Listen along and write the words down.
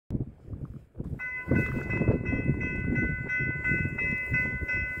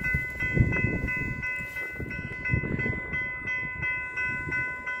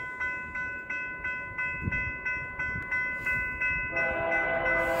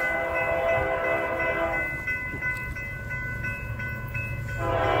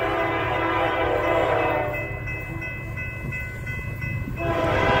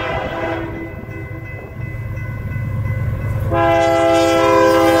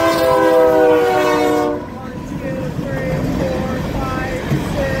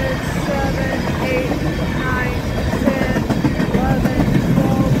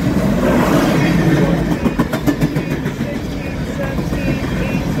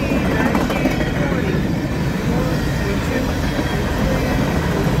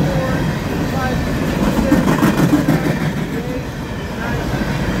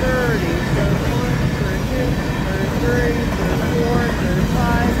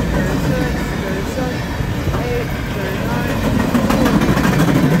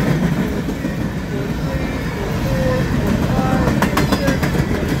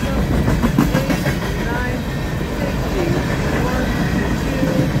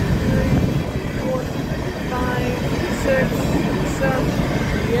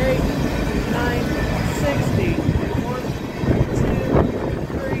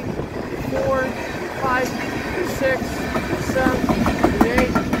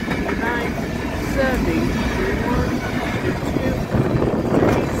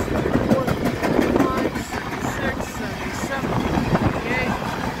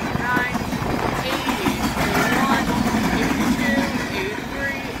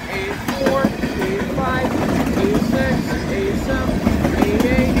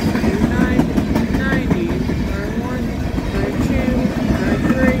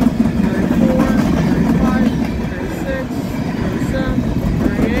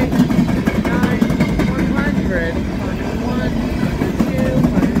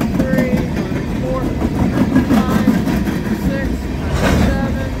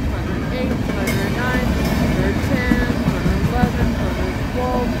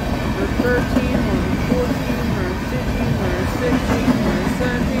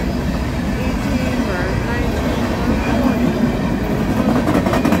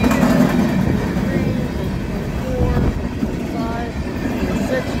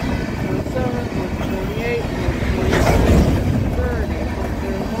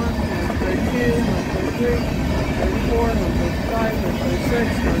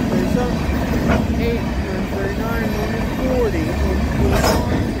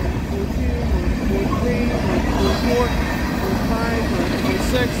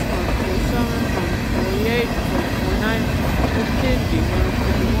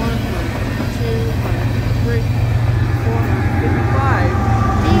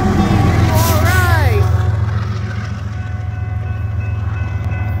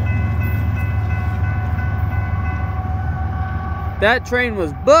That train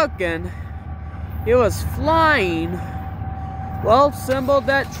was booking. It was flying. Well, symbol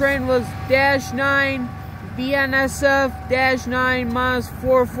that train was -9 BNSF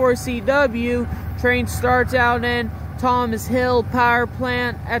 -9-44CW. Train starts out in Thomas Hill Power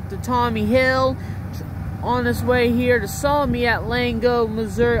Plant at the Tommy Hill. On its way here to Me At Lingo,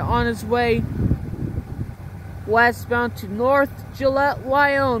 Missouri. On its way westbound to North Gillette,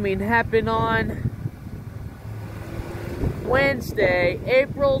 Wyoming. Happened on Wednesday,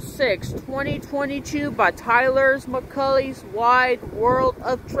 April 6, 2022 by Tyler's McCulley's Wide World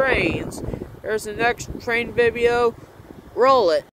of Trains. There's the next train video. Roll it.